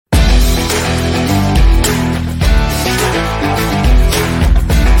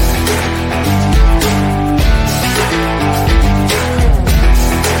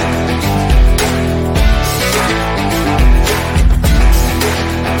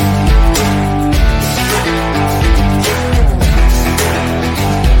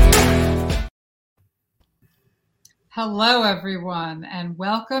Hello, everyone, and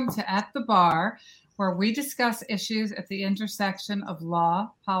welcome to At the Bar, where we discuss issues at the intersection of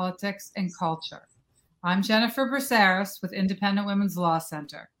law, politics, and culture. I'm Jennifer Braceras with Independent Women's Law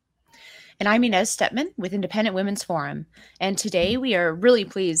Center. And I'm Inez Stepman with Independent Women's Forum. And today we are really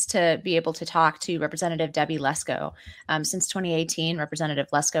pleased to be able to talk to Representative Debbie Lesko. Since 2018, Representative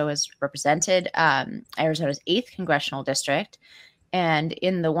Lesko has represented Arizona's 8th Congressional District. And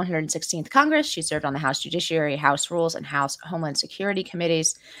in the 116th Congress, she served on the House Judiciary, House Rules, and House Homeland Security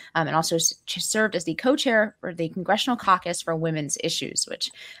committees, and also served as the co-chair for the Congressional Caucus for Women's Issues, which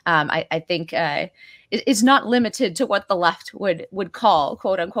I think is not limited to what the left would call,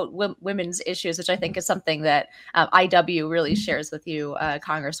 quote unquote, women's issues, which I think is something that IW really shares with you,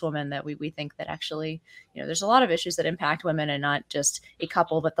 Congresswoman, that we think that actually, there's a lot of issues that impact women and not just a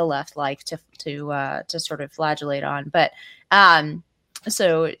couple that the left like to sort of flagellate on. But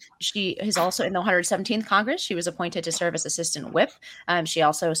so she is also in the 117th Congress. She was appointed to serve as assistant whip. She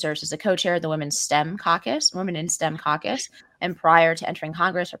also serves as a co-chair of the Women in STEM Caucus. And prior to entering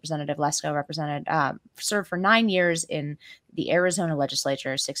Congress, Representative Lesko served for 9 years in the Arizona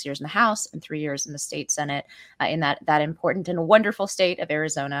legislature, 6 years in the House and 3 years in the state Senate in that important and wonderful state of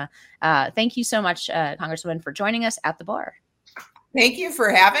Arizona. Thank you so much, Congresswoman, for joining us at the bar. Thank you for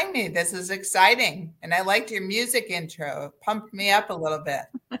having me. This is exciting. And I liked your music intro. It pumped me up a little bit.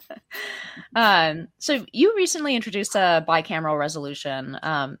 So you recently introduced a bicameral resolution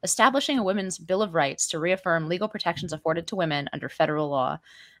establishing a women's Bill of Rights to reaffirm legal protections afforded to women under federal law,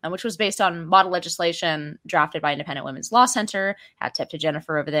 which was based on model legislation drafted by Independent Women's Law Center, hat tip to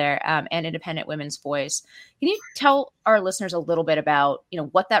Jennifer over there, and Independent Women's Voice. Can you tell our listeners a little bit about,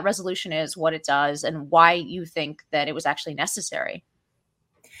 what that resolution is, what it does, and why you think that it was actually necessary?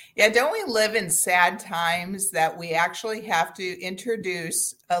 Yeah, don't we live in sad times that we actually have to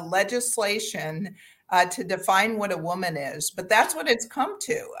introduce a legislation to define what a woman is? But that's what it's come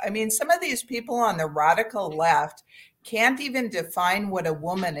to. I mean, some of these people on the radical left can't even define what a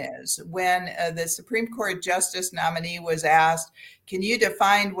woman is. When the Supreme Court Justice nominee was asked, can you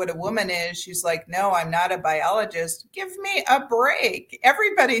define what a woman is? She's like, no, I'm not a biologist. Give me a break.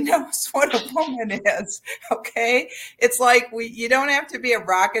 Everybody knows what a woman is, okay? It's like you don't have to be a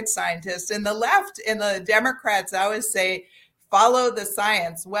rocket scientist. And the left and the Democrats always say, follow the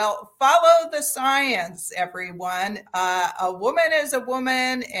science. Well, follow the science, everyone. A woman is a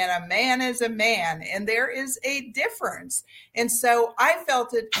woman and a man is a man, and there is a difference. And so I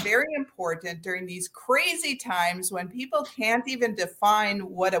felt it very important during these crazy times when people can't even define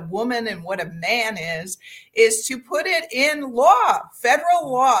what a woman and what a man is to put it in law, federal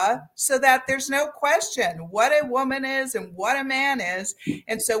law, so that there's no question what a woman is and what a man is.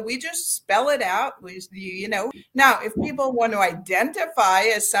 And so we just spell it out. Now, if people want to identify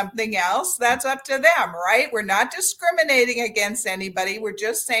as something else, that's up to them, right? We're not discriminating against anybody. We're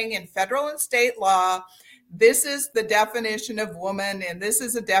just saying in federal and state law, this is the definition of woman and this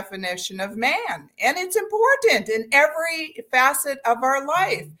is a definition of man. And it's important in every facet of our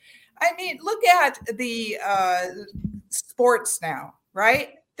life. I mean, look at the sports now,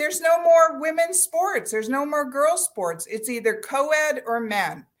 right? There's no more women's sports. There's no more girls' sports. It's either co-ed or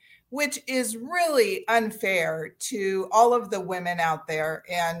men, which is really unfair to all of the women out there.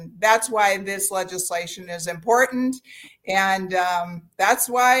 And that's why this legislation is important. And that's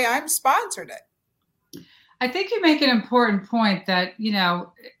why I'm sponsored it. I think you make an important point that,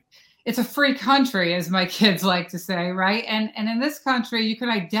 it's a free country, as my kids like to say, right? And in this country, you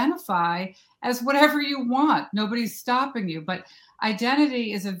can identify as whatever you want. Nobody's stopping you. But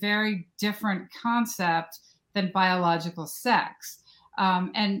identity is a very different concept than biological sex.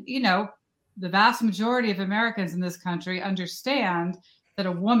 And the vast majority of Americans in this country understand that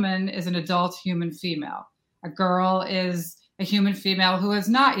a woman is an adult human female. A girl is a human female who has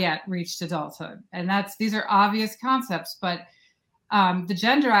not yet reached adulthood. And these are obvious concepts, but the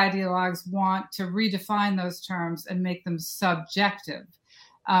gender ideologues want to redefine those terms and make them subjective.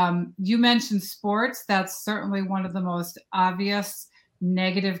 You mentioned sports. That's certainly one of the most obvious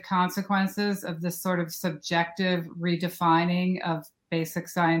negative consequences of this sort of subjective redefining of basic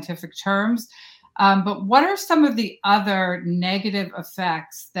scientific terms. But what are some of the other negative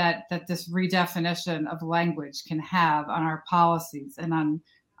effects that this redefinition of language can have on our policies and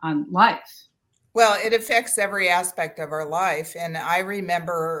on life? Well, it affects every aspect of our life. And I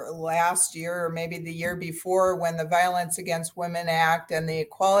remember last year, or maybe the year before, when the Violence Against Women Act and the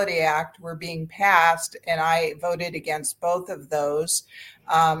Equality Act were being passed, and I voted against both of those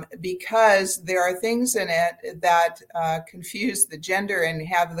because there are things in it that confuse the gender and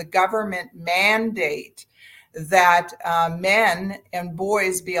have the government mandate that men and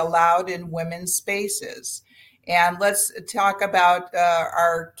boys be allowed in women's spaces. And let's talk about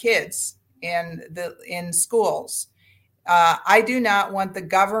our kids in schools. I do not want the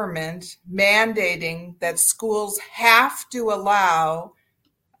government mandating that schools have to allow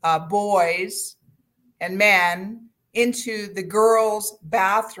boys and men into the girls'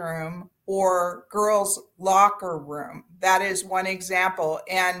 bathroom or girls' locker room. That is one example.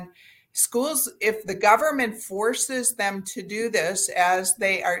 And schools, if the government forces them to do this, as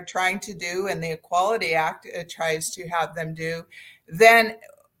they are trying to do, and the Equality Act tries to have them do, then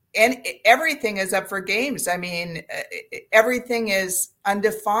everything is up for games. I mean, everything is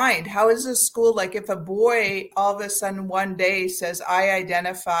undefined. How is a school, like if a boy all of a sudden one day says, I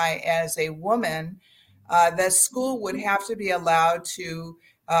identify as a woman, the school would have to be allowed to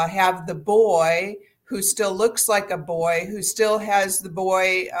have the boy who still looks like a boy, who still has the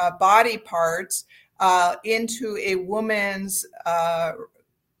boy body parts, into a woman's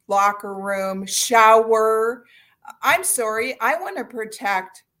locker room, shower. I'm sorry, I want to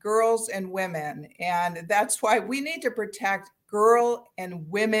protect girls and women, and that's why we need to protect girl and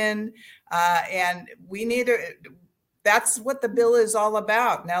women, and we need to. That's what the bill is all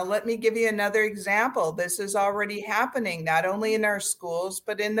about. Now, let me give you another example. This is already happening, not only in our schools,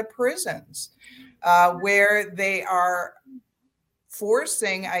 but in the prisons, where they are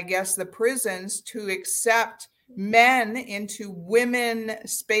forcing, I guess, the prisons to accept men into women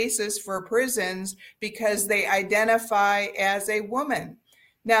spaces for prisons because they identify as a woman.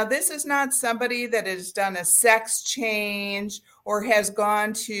 Now, this is not somebody that has done a sex change or has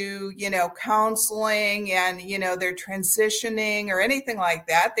gone to, counseling and, they're transitioning or anything like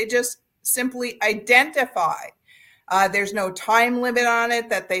that. They just simply identify. There's no time limit on it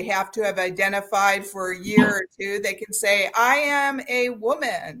that they have to have identified for a year or two. They can say, I am a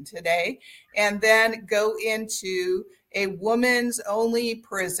woman today, and then go into a woman's only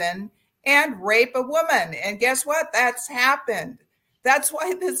prison and rape a woman. And guess what? That's happened. That's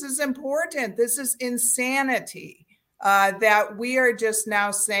why this is important. This is insanity, that we are just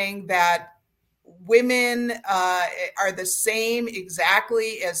now saying that women are the same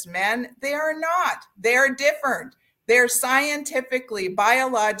exactly as men. They are not. They are different. They're scientifically,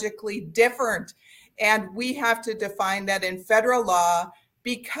 biologically different. And we have to define that in federal law,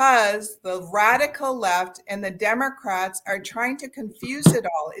 because the radical left and the Democrats are trying to confuse it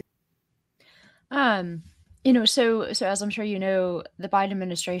all. So as I'm sure you know, the Biden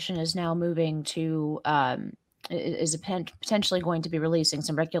administration is now moving to is potentially going to be releasing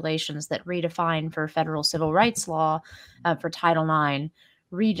some regulations that redefine for federal civil rights law, for Title IX,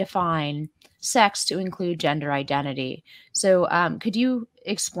 redefine sex to include gender identity. So could you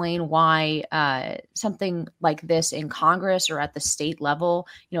explain why something like this in Congress or at the state level,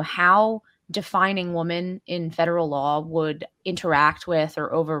 how defining woman in federal law would interact with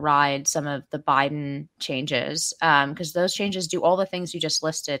or override some of the Biden changes? Because those changes do all the things you just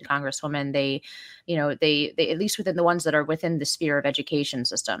listed, Congresswoman. They at least within the ones that are within the sphere of education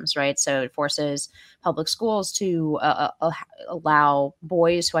systems, right? So it forces public schools to allow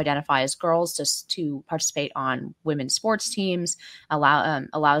boys who identify as girls to participate on women's sports teams,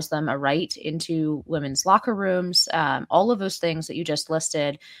 allows them a right into women's locker rooms, all of those things that you just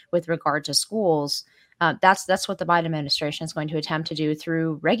listed with regard to schools. That's what the Biden administration is going to attempt to do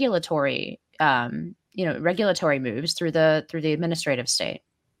through regulatory moves through the administrative state.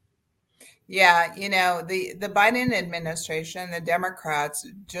 Yeah, the Biden administration, the Democrats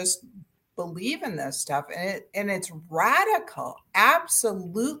just believe in this stuff, and it's radical,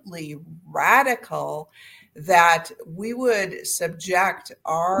 absolutely radical, that we would subject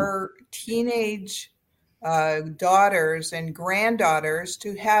our teenage daughters and granddaughters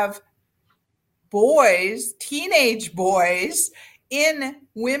to have teenage boys in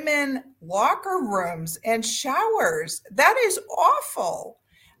women locker rooms and showers. That is awful.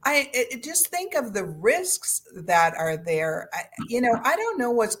 I just think of the risks that are there. I don't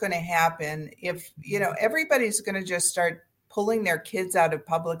know what's going to happen if, everybody's going to just start pulling their kids out of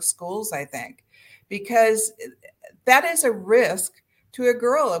public schools, I think, because that is a risk to a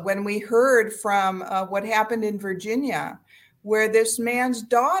girl. When we heard from what happened in Virginia, where this man's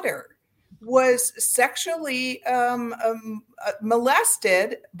daughter was sexually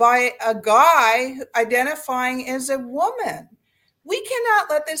molested by a guy identifying as a woman. We cannot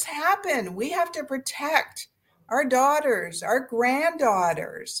let this happen. We have to protect our daughters, our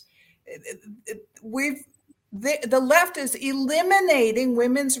granddaughters. The left is eliminating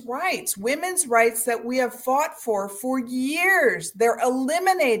women's rights that we have fought for years. They're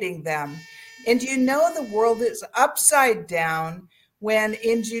eliminating them. And the world is upside down when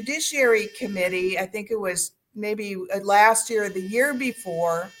in Judiciary Committee, I think it was maybe last year or the year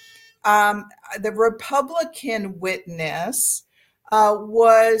before, The Republican witness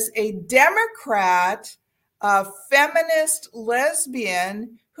was a Democrat, feminist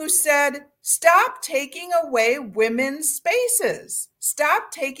lesbian who said, stop taking away women's spaces.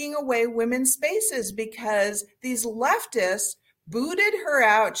 Stop taking away women's spaces, because these leftists booted her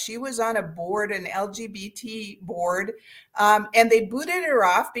out. She was on a board, an LGBT board, and they booted her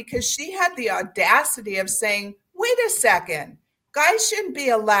off because she had the audacity of saying, wait a second, guys shouldn't be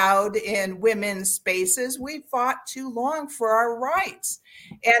allowed in women's spaces. We fought too long for our rights.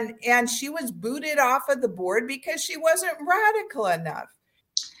 And she was booted off of the board because she wasn't radical enough.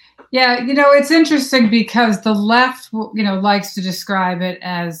 Yeah, it's interesting because the left, likes to describe it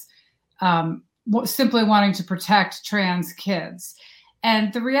as simply wanting to protect trans kids.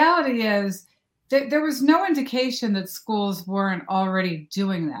 And the reality is that there was no indication that schools weren't already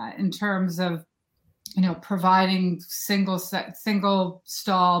doing that in terms of, providing single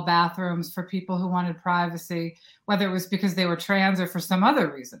stall bathrooms for people who wanted privacy, whether it was because they were trans or for some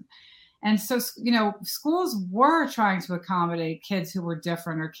other reason. And so, schools were trying to accommodate kids who were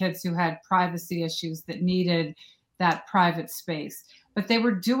different or kids who had privacy issues that needed that private space. But they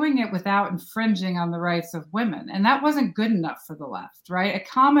were doing it without infringing on the rights of women. And that wasn't good enough for the left, right?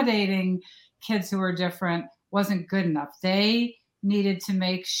 Accommodating kids who were different wasn't good enough. They needed to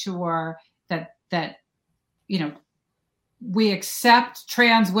make sure that we accept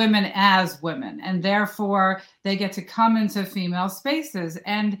trans women as women, and therefore they get to come into female spaces.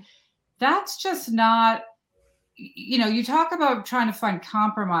 And that's just not, you talk about trying to find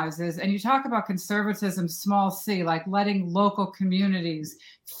compromises, and you talk about conservatism, small c, like letting local communities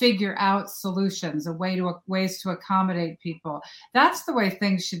figure out solutions, ways to accommodate people. That's the way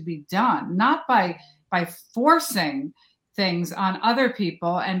things should be done, not by forcing things on other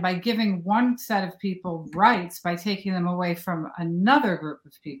people and by giving one set of people rights by taking them away from another group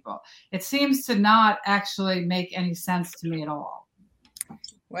of people. It seems to not actually make any sense to me at all.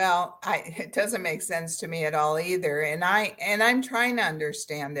 Well, it doesn't make sense to me at all either. And I'm trying to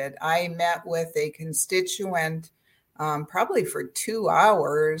understand it. I met with a constituent probably for 2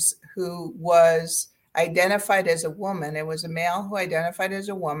 hours who was identified as a woman. It was a male who identified as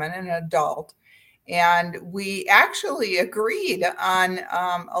a woman, an adult. And we actually agreed on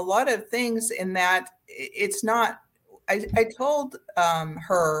a lot of things in that it's not, I told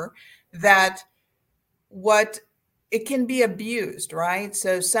her that it can be abused, right?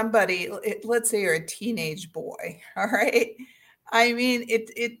 So somebody, let's say you're a teenage boy, all right? I mean,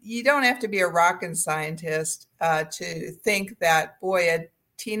 you don't have to be a rocket scientist to think that, boy, a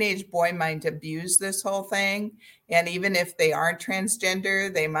teenage boy might abuse this whole thing. And even if they aren't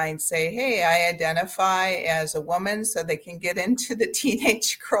transgender, they might say, hey, I identify as a woman, so they can get into the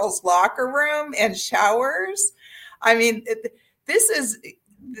teenage girls' locker room and showers. I mean,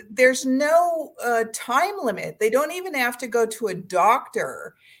 there's no time limit. They don't even have to go to a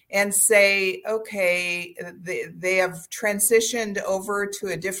doctor and say, okay, they have transitioned over to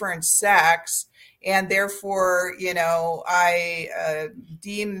a different sex, and therefore, I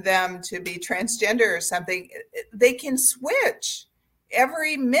deem them to be transgender or something. They can switch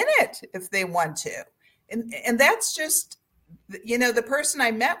every minute if they want to. And that's just, the person I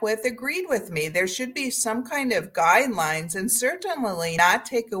met with agreed with me. There should be some kind of guidelines, and certainly not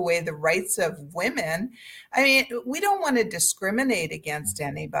take away the rights of women. I mean, we don't want to discriminate against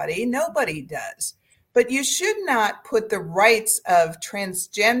anybody. Nobody does. But you should not put the rights of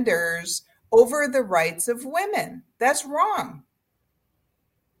transgenders over the rights of women. That's wrong.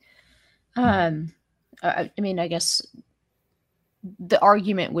 I mean, I guess the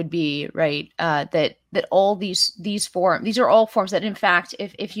argument would be, right, that all these forms, these are all forms that, in fact,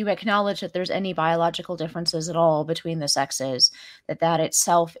 if you acknowledge that there's any biological differences at all between the sexes, that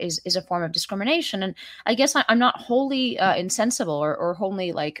itself is a form of discrimination. And I guess I'm not wholly insensible or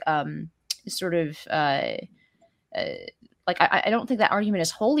wholly I don't think that argument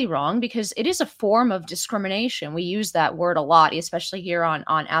is wholly wrong, because it is a form of discrimination. We use that word a lot, especially here on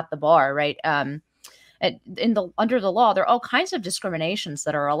At the Bar, right? Under the law, there are all kinds of discriminations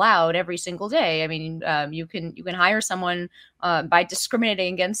that are allowed every single day. I mean, you can hire someone by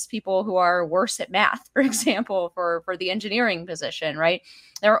discriminating against people who are worse at math, for example, for the engineering position, right?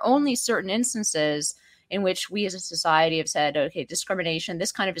 There are only certain instances in which we as a society have said, okay, discrimination,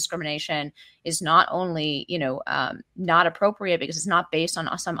 this kind of discrimination is not only, not appropriate because it's not based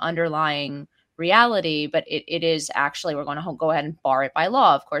on some underlying reality, but it is actually, we're going to go ahead and bar it by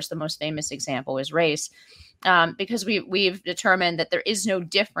law. Of course, the most famous example is race, because we've determined that there is no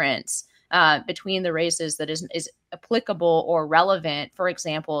difference between the races that is applicable or relevant, for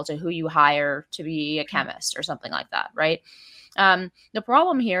example, to who you hire to be a chemist or something like that, right? The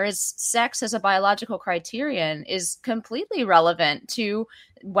problem here is sex as a biological criterion is completely relevant to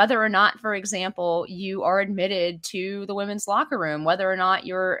whether or not, for example, you are admitted to the women's locker room, whether or not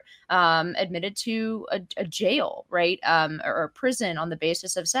you're admitted to a jail, right, or a prison on the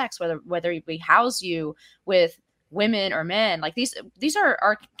basis of sex, whether we house you with women or men. Like these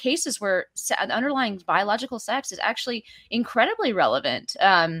are cases where underlying biological sex is actually incredibly relevant.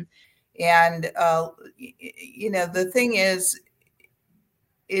 And the thing is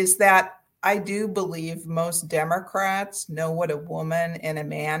that I do believe most Democrats know what a woman and a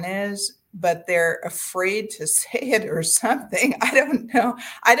man is, but they're afraid to say it or something. I don't know.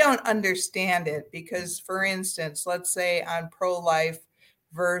 I don't understand it because, for instance, let's say on pro-life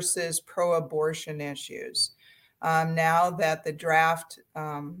versus pro-abortion issues. Now that the draft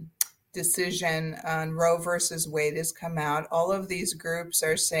decision on Roe versus Wade has come out, all of these groups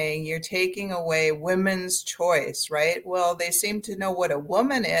are saying you're taking away women's choice, right? Well, they seem to know what a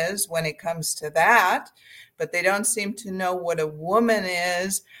woman is when it comes to that, but they don't seem to know what a woman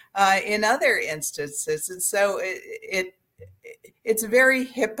is in other instances. And so it's very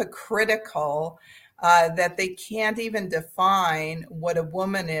hypocritical that they can't even define what a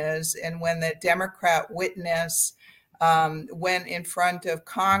woman is. And when the Democrat witness went in front of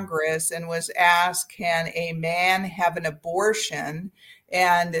Congress and was asked, can a man have an abortion?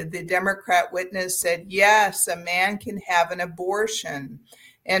 And the Democrat witness said, yes, a man can have an abortion.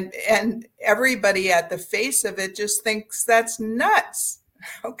 And everybody at the face of it just thinks that's nuts.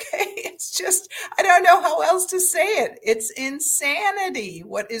 Okay, it's just, I don't know how else to say it. It's insanity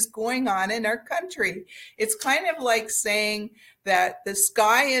what is going on in our country. It's kind of like saying that the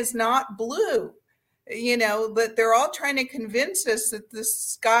sky is not blue. That they're all trying to convince us that the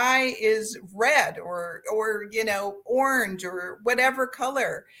sky is red or orange or whatever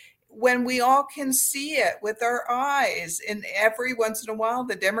color, when we all can see it with our eyes. And every once in a while,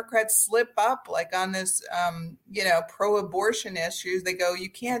 the Democrats slip up, like on this, pro-abortion issues. They go, you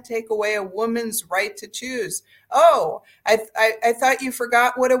can't take away a woman's right to choose. Oh, I thought you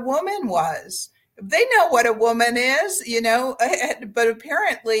forgot what a woman was. They know what a woman is, but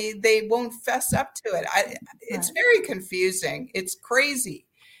apparently they won't fess up to it. It's very confusing. It's crazy.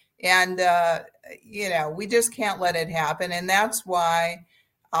 And, we just can't let it happen. And that's why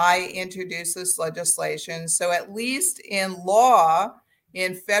I introduced this legislation. So at least in law,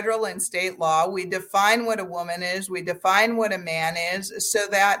 in federal and state law, we define what a woman is, we define what a man is, so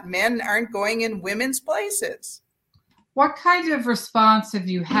that men aren't going in women's places. What kind of response have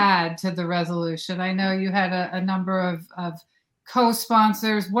you had to the resolution? I know you had a number of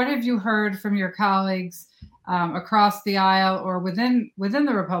co-sponsors. What have you heard from your colleagues across the aisle or within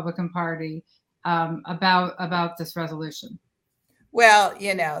the Republican Party about this resolution? Well,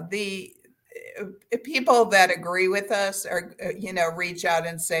 the people that agree with us are, reach out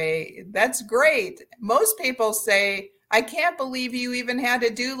and say, that's great. Most people say, I can't believe you even had to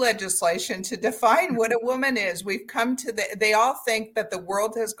do legislation to define what a woman is. We've come to they all think that the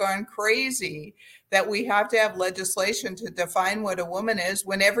world has gone crazy, that we have to have legislation to define what a woman is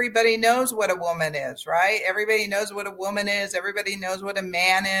when everybody knows what a woman is, right? Everybody knows what a woman is. Everybody knows what a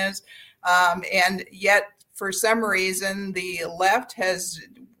man is. And yet, for some reason, the left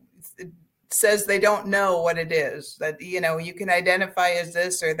says they don't know what it is, that, you can identify as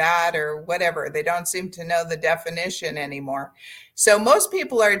this or that or whatever. They don't seem to know the definition anymore. So most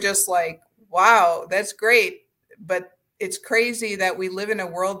people are just like, wow, that's great. But it's crazy that we live in a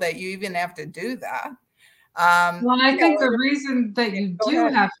world that you even have to do that. Well, I think the reason that you do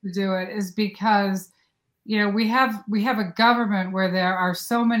have to do it is because, we have a government where there are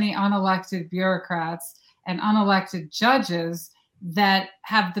so many unelected bureaucrats and unelected judges that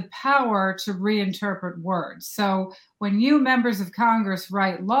have the power to reinterpret words. So when you members of Congress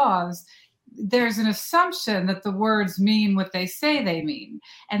write laws, there's an assumption that the words mean what they say they mean.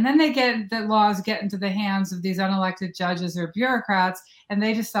 And then the laws get into the hands of these unelected judges or bureaucrats, and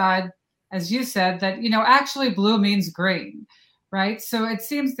they decide, as you said, that, actually blue means green, right? So it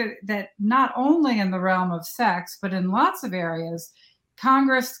seems that not only in the realm of sex, but in lots of areas,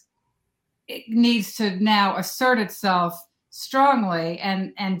 Congress needs to now assert itself strongly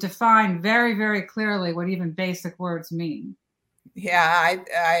and define very, very clearly what even basic words mean. Yeah,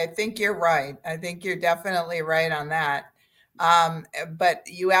 I think you're right. I think you're definitely right on that. But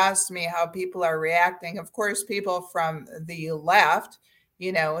you asked me how people are reacting. Of course, people from the left,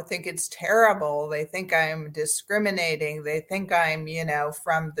 think it's terrible. They think I'm discriminating. They think I'm,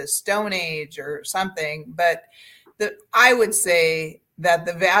 from the Stone Age or something. But I would say that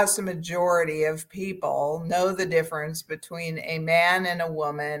the vast majority of people know the difference between a man and a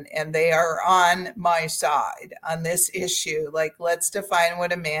woman, and they are on my side on this issue. Like, let's define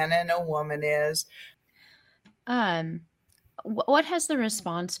what a man and a woman is. What has the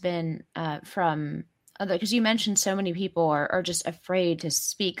response been from other, because you mentioned so many people are just afraid to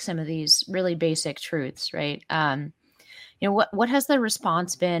speak some of these really basic truths, right? What has the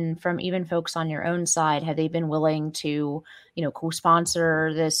response been from even folks on your own side? Have they been willing to,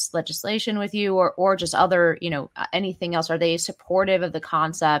 co-sponsor this legislation with you, or just other, anything else? Are they supportive of the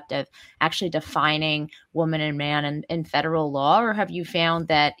concept of actually defining woman and man in federal law? Or have you found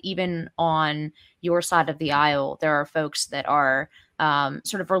that even on your side of the aisle, there are folks that are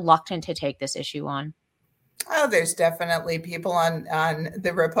sort of reluctant to take this issue on? Oh, there's definitely people on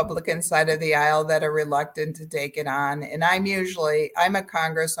the Republican side of the aisle that are reluctant to take it on. And I'm a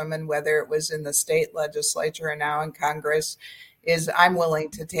congresswoman, whether it was in the state legislature or now in Congress, I'm willing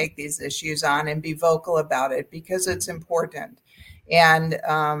to take these issues on and be vocal about it because it's important. And,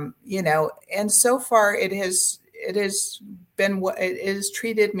 and so far it has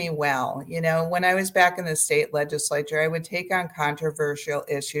treated me well. When I was back in the state legislature, I would take on controversial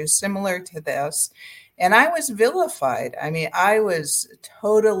issues similar to this. And I was vilified. I mean, I was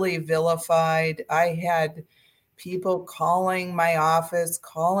totally vilified. I had people calling my office,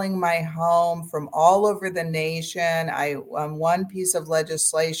 calling my home from all over the nation. On one piece of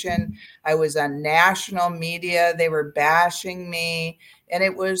legislation, I was on national media. They were bashing me. And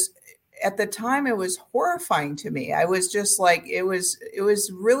at the time, it was horrifying to me. I was just like, it was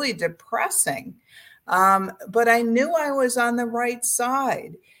really depressing. But I knew I was on the right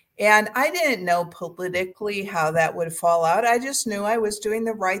side. And I didn't know politically how that would fall out. I just knew I was doing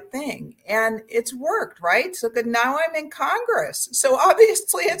the right thing. And it's worked, right? So now I'm in Congress. So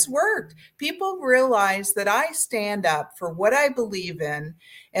obviously it's worked. People realize that I stand up for what I believe in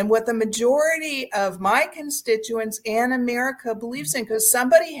and what the majority of my constituents and America believes in, because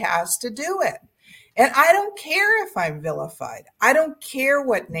somebody has to do it. And I don't care if I'm vilified. I don't care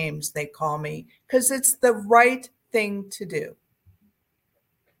what names they call me, because it's the right thing to do.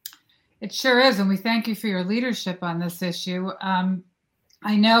 It sure is. And we thank you for your leadership on this issue.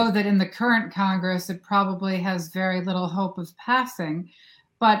 I know that in the current Congress, it probably has very little hope of passing.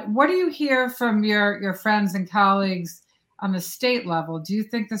 But what do you hear from your friends and colleagues on the state level? Do you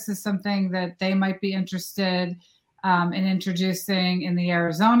think this is something that they might be interested in introducing in the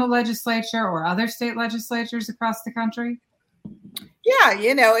Arizona legislature or other state legislatures across the country? Yeah,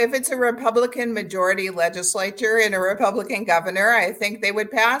 if it's a Republican majority legislature and a Republican governor, I think they would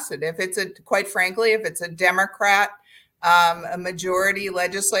pass it. If it's quite frankly, if it's a Democrat, a majority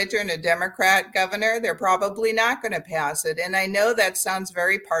legislature and a Democrat governor, they're probably not going to pass it. And I know that sounds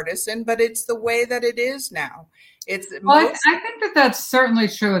very partisan, but it's the way that it is now. I think that that's certainly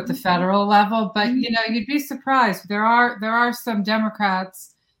true at the federal level, but you'd be surprised. There are some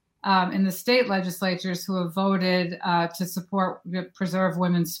Democrats in the state legislatures who have voted to preserve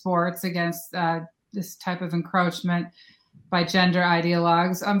women's sports against this type of encroachment by gender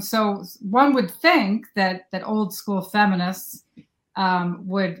ideologues. So one would think that old school feminists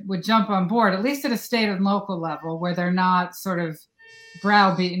would jump on board, at least at a state and local level, where they're not sort of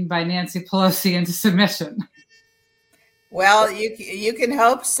browbeaten by Nancy Pelosi into submission. Well, you can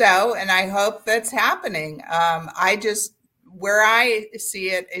hope so, and I hope that's happening. Where I see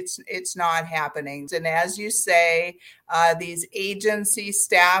it, it's not happening. And as you say, these agency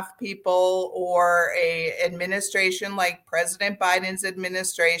staff people or a administration like President Biden's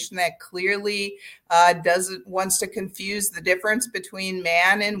administration that clearly wants to confuse the difference between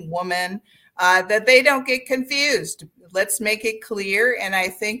man and woman, that they don't get confused. Let's make it clear. And I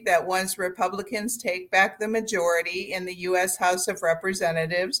think that once Republicans take back the majority in the U.S. House of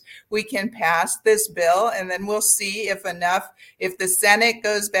Representatives, we can pass this bill. And then we'll see if the Senate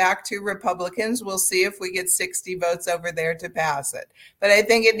goes back to Republicans, we'll see if we get 60 votes over there to pass it. But I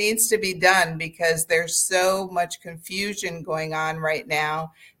think it needs to be done because there's so much confusion going on right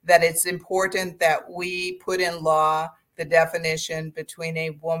now that it's important that we put in law the definition between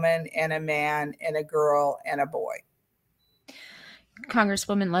a woman and a man and a girl and a boy.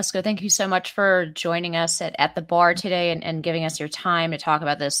 Congresswoman Lesko, thank you so much for joining us at the bar today and giving us your time to talk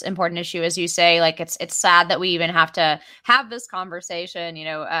about this important issue. As you say, like it's sad that we even have to have this conversation,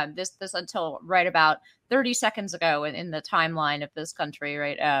 this until right about 30 seconds ago in the timeline of this country,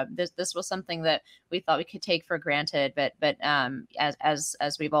 right? This was something that we thought we could take for granted, but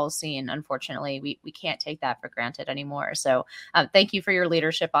as we've all seen, unfortunately, we can't take that for granted anymore. So thank you for your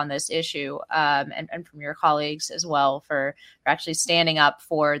leadership on this issue, and from your colleagues as well for actually standing up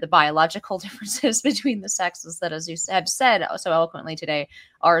for the biological differences between the sexes that, as you have said so eloquently today,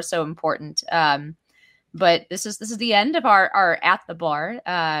 are so important. But this is the end of our At the Bar.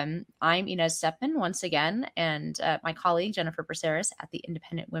 I'm Inez Stepman once again, and my colleague Jennifer Braceras at the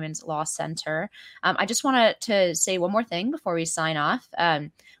Independent Women's Law Center. I just want to say one more thing before we sign off.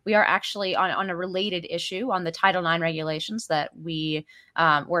 We are actually on a related issue on the Title IX regulations that we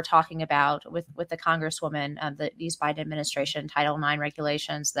were talking about with the Congresswoman, these Biden administration Title IX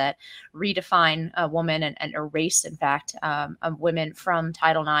regulations that redefine a woman and erase, in fact, women from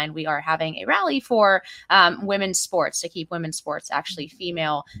Title IX. We are having a rally for women's sports, to keep women's sports actually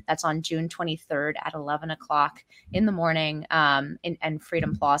female. That's on June 23rd at 11 o'clock in the morning in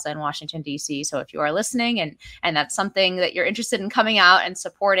Freedom Plaza in Washington, D.C. So if you are listening and that's something that you're interested in coming out and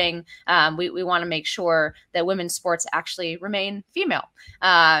supporting, we want to make sure that women's sports actually remain female.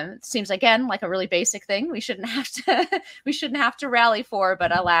 Seems again like a really basic thing we shouldn't have to rally for,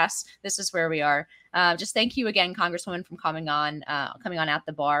 but alas, this is where we are. Just thank you again, Congresswoman, for coming on At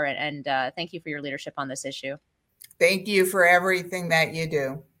the Bar, and thank you for your leadership on this issue. Thank you for everything that you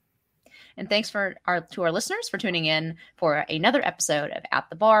do. And thanks to our listeners for tuning in for another episode of At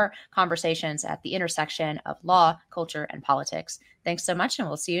the Bar, conversations at the intersection of law, culture, and politics. Thanks so much, and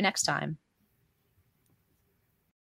we'll see you next time.